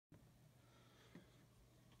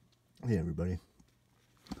Hey everybody,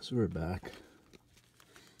 so we're back.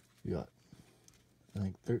 We got, I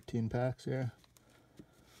think, 13 packs here,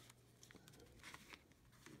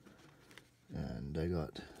 and I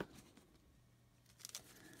got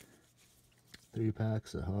 3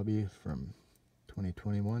 packs of Hobby from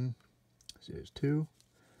 2021 Series 2,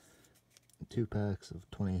 and 2 packs of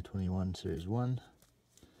 2021 Series 1,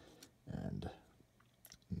 and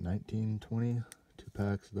 1920, 2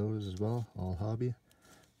 packs of those as well, all Hobby.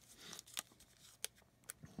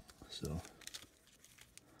 So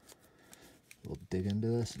we'll dig into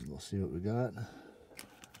this and we'll see what we got.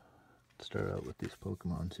 Start out with these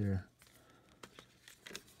Pokemons here.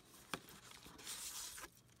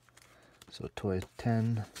 So toy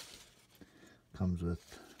 10 comes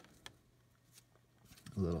with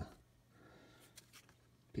a little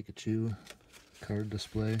Pikachu card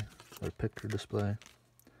display or picture display.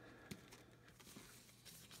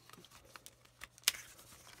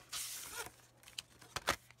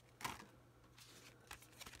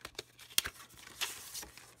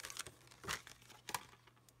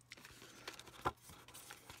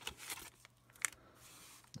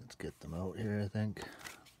 Let's get them out here, I think.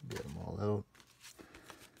 Get them all out.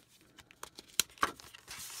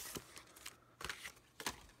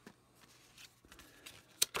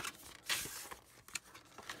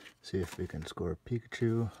 See if we can score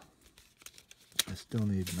Pikachu. I still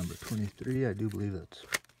need number 23. I do believe that's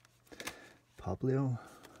Poplio.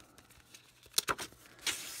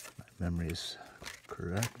 My memory's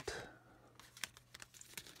correct.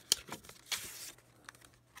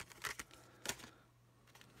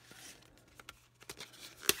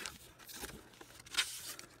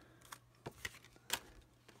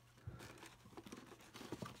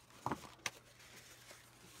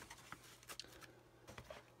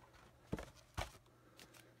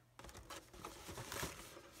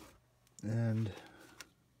 And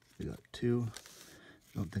we got 2.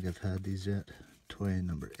 I don't think I've had these yet. Toy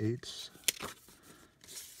number 8s.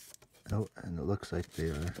 Oh, and it looks like they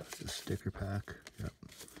are the sticker pack. Yep.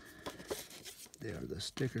 They are the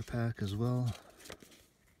sticker pack as well.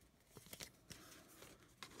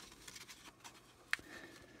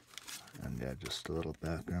 And yeah, just a little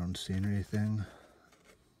background scenery thing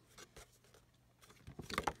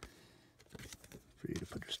for you to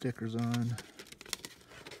put your stickers on.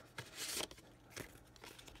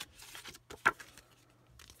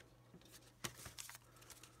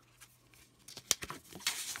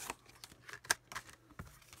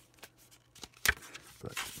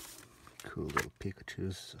 But cool little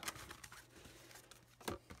Pikachus.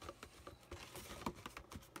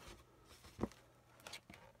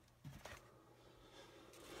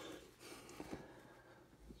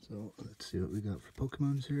 So let's see what we got for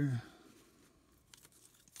Pokemons here.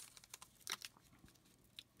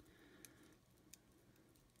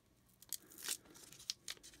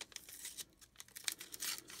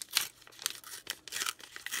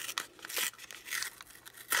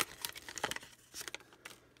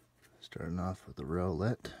 Starting off with the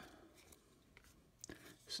Rowlet,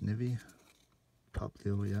 Snivy,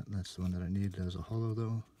 Poplio, yeah, that's the one that I need as a holo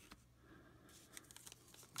though.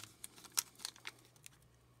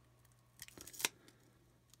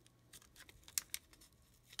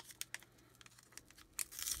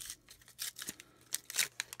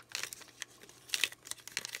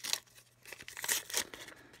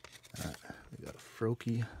 We got a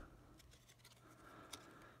Froakie,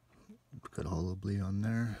 got a Holoblee on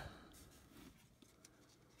there.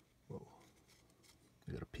 Whoa.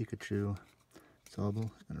 We got a Pikachu, Sobble,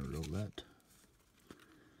 and a Rowlet.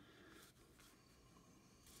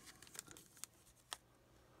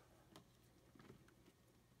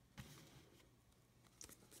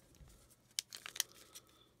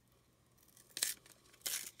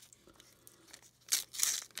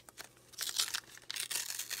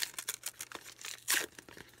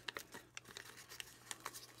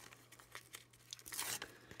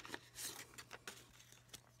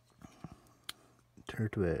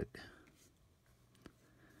 Turtwig,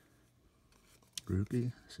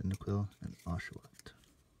 Grookey, Cyndaquil, and Oshawott.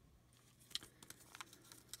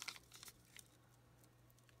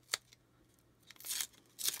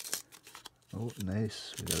 Oh,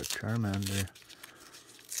 nice. We got a Charmander.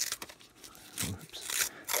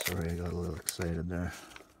 Oops. Sorry, I got a little excited there.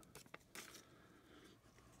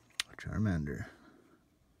 A Charmander.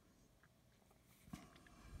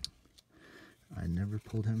 I never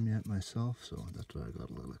pulled him yet myself, so that's why I got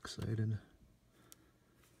a little excited.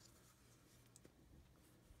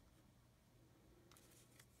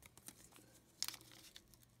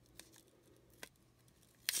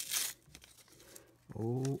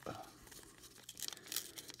 Oh, I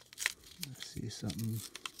see something.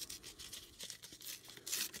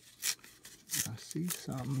 see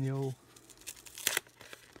something, yo.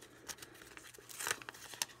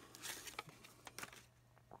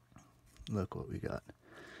 Look what we got.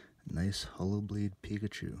 Nice hollow bleed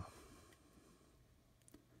Pikachu.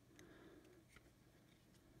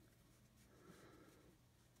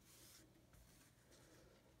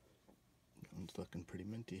 That one's looking pretty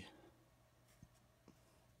minty.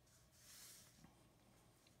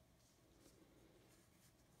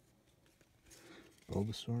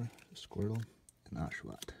 Bulbasaur, Squirtle, and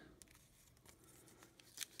Oshawott.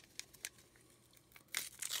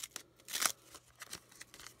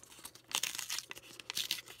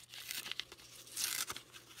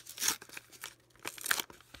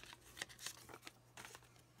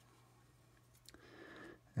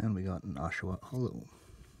 And we got an Oshawott Hollow,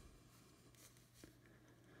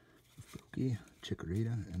 a Froakie,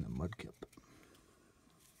 Chikorita, and a Mudkip.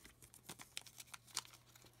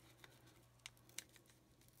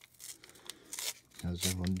 How's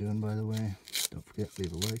everyone doing, by the way? Don't forget,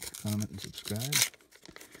 leave a like, comment, and subscribe.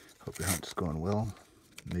 Hope your hunt's going well.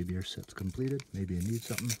 Maybe your set's completed. Maybe you need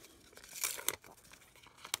something.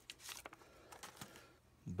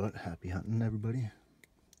 But happy hunting, everybody.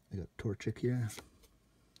 I got Torchic here,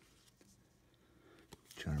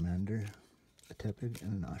 Charmander, a Tepig,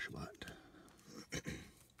 and an Oshawott.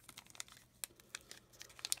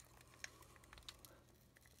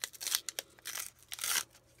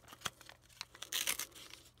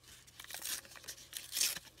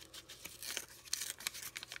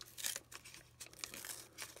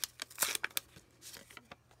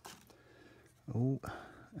 Oh,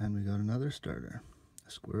 and we got another starter, a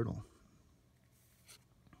Squirtle,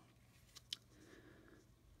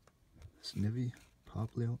 Snivy,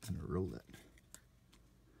 Popplio, and a Rowlet.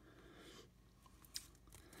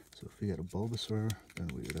 So if we got a Bulbasaur, then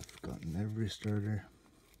we would have gotten every starter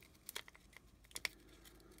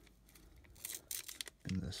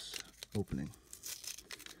in this opening.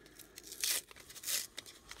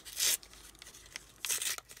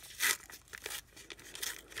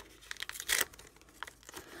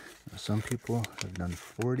 Now, some people have done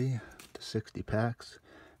 40 to 60 packs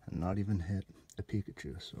and not even hit a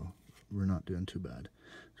Pikachu, so we're not doing too bad.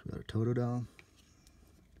 So we got a Totodile,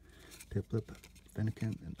 Piplup,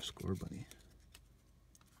 Fennekin, and a Scorbunny.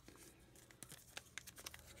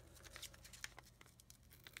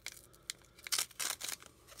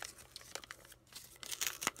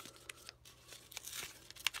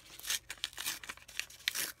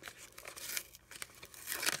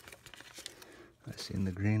 I seen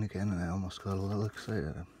the green again and I almost got a little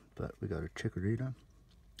excited, but we got a Chikorita.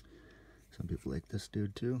 Some people like this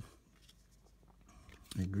dude too.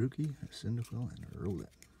 A Grookey, a Cyndaquil, and a Rowlet.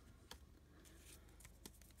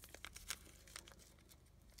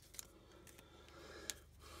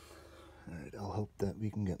 Alright, I'll hope that we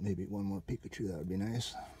can get maybe one more Pikachu. That would be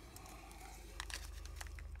nice.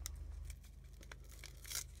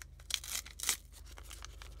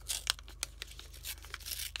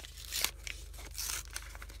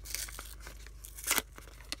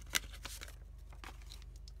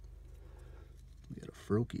 We got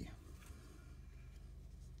a Froakie,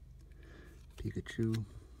 Pikachu,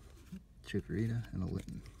 Chikorita, and a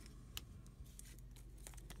Litten.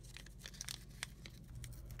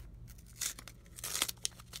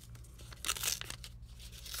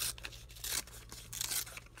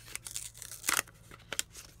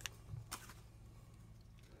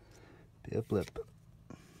 Piplup,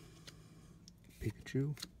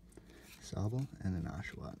 Pikachu, Sobble, and an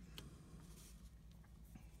Oshawott.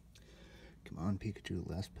 Come on, Pikachu,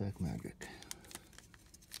 last pack magic.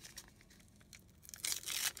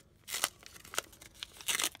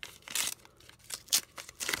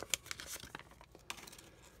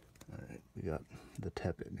 Alright, we got the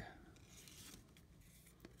Tepig,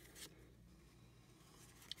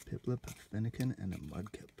 Piplup, Fennekin, and a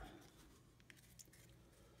Mudkip.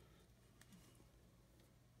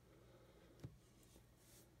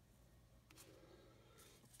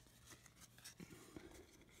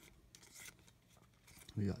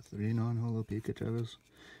 We got 3 non-holo Pikachus,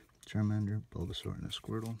 Charmander, Bulbasaur, and a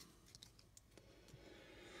Squirtle.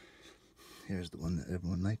 Here's the one that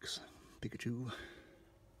everyone likes, Pikachu,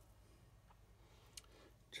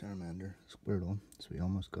 Charmander, Squirtle. So we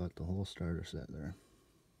almost got the whole starter set there.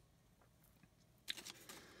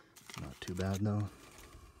 Not too bad though.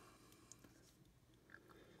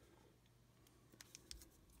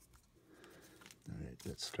 Alright,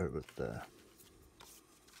 let's start with the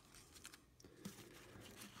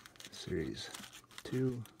Series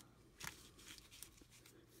 2.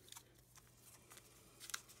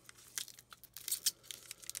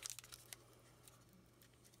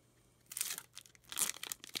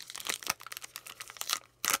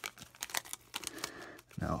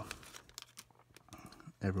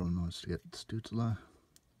 Everyone wants to get Stutzla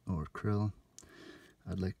or Krill.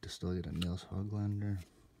 I'd like to still get a Niels Hoglander,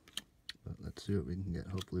 but let's see what we can get.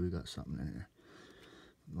 Hopefully we got something in here.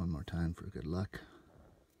 One more time for good luck.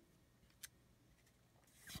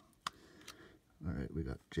 Alright, we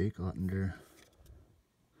got Jake Ottinger.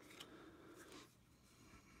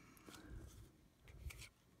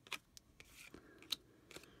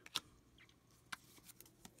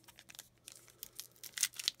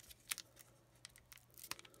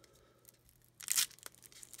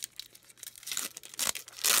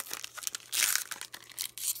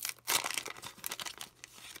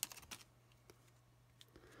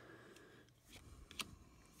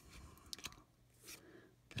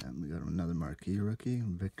 And we got another marquee rookie,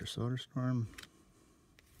 Victor Soderstrom.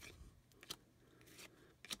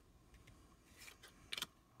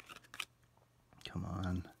 Come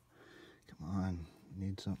on. Come on.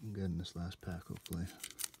 Need something good in this last pack, hopefully.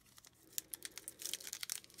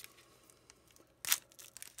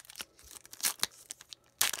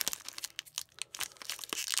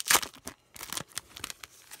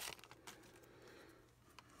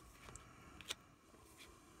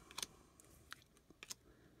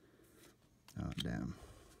 Oh, damn.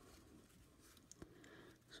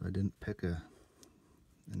 So I didn't pick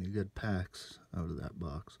any good packs out of that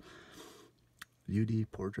box. UD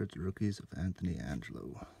Portraits Rookies of Anthony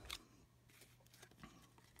Angelo.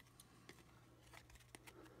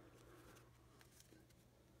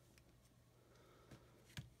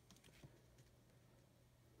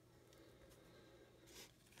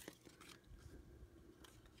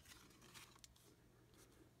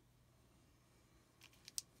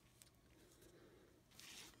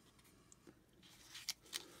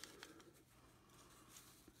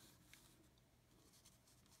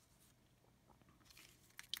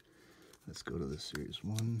 Let's go to the Series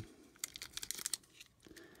 1.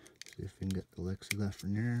 See if we can get Alexi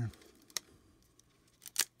Lafreniere.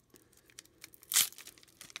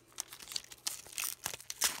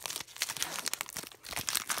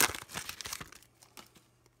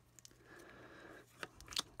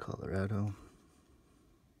 Colorado.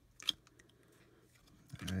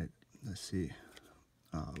 Alright, let's see.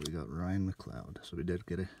 We got Ryan McLeod. So we did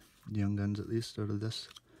get a Young Guns at least out of this.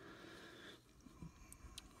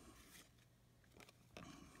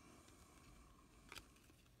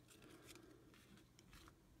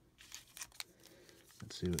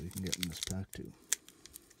 Let's see what we can get in this pack too.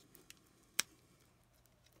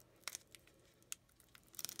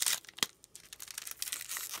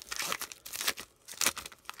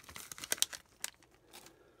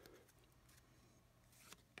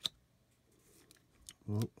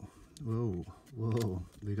 Whoa, whoa, whoa.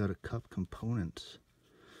 We got a Cup Components.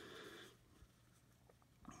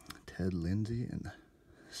 Ted Lindsay and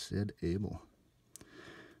Sid Abel.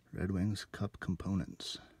 Red Wings Cup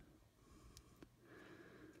Components.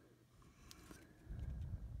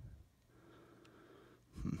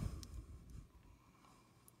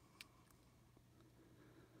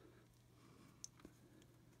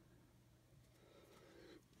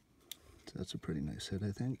 So that's a pretty nice hit,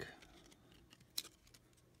 I think.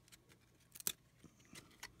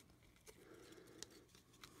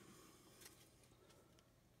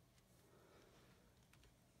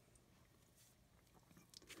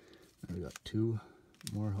 Now we got 2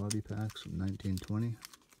 more hobby packs from 1920.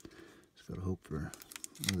 Just gotta hope for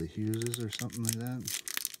one of the Hugheses or something like that.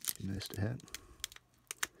 Be nice to hit.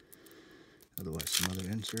 Otherwise, some other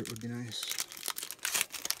insert would be nice.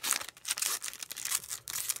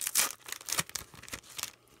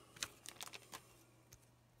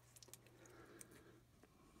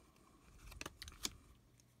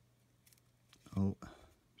 Oh,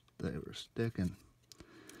 they were sticking.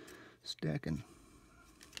 Stacking.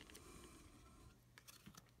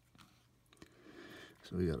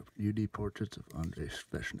 So we got UD Portraits of Andrei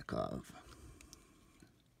Sveshnikov.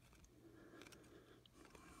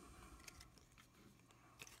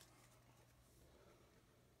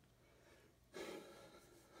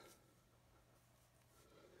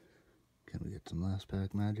 Can we get some last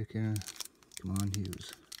pack magic here? Come on,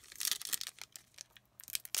 Hughes.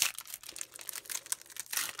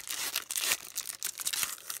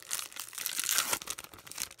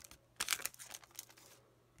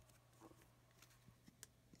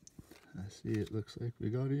 I see, it looks like we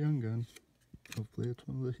got a Young Gun. Hopefully it's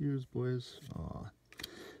one of the Hughes boys. Aw.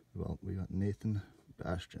 Well, we got Nathan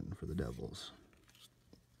Bastian for the Devils.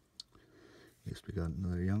 At least we got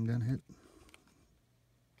another Young Gun hit.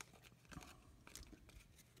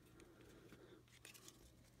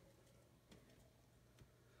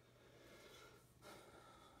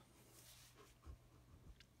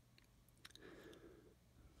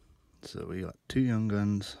 So we got 2 Young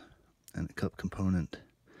Guns and a cup component.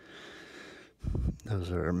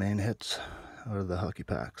 Those are our main hits out of the hockey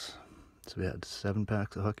packs. So we had 7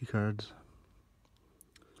 packs of hockey cards.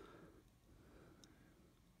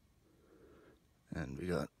 And we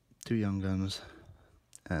got 2 Young Guns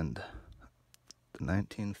and the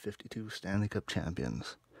 1952 Stanley Cup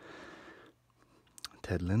champions,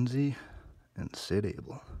 Ted Lindsay and Sid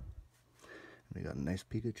Abel. And we got a nice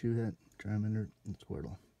Pikachu hit, Charmander, and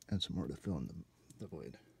Squirtle, and some more to fill in the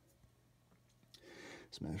void.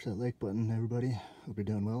 Smash that like button, everybody. Hope you're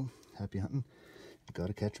doing well. Happy hunting. You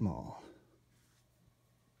gotta catch 'em all.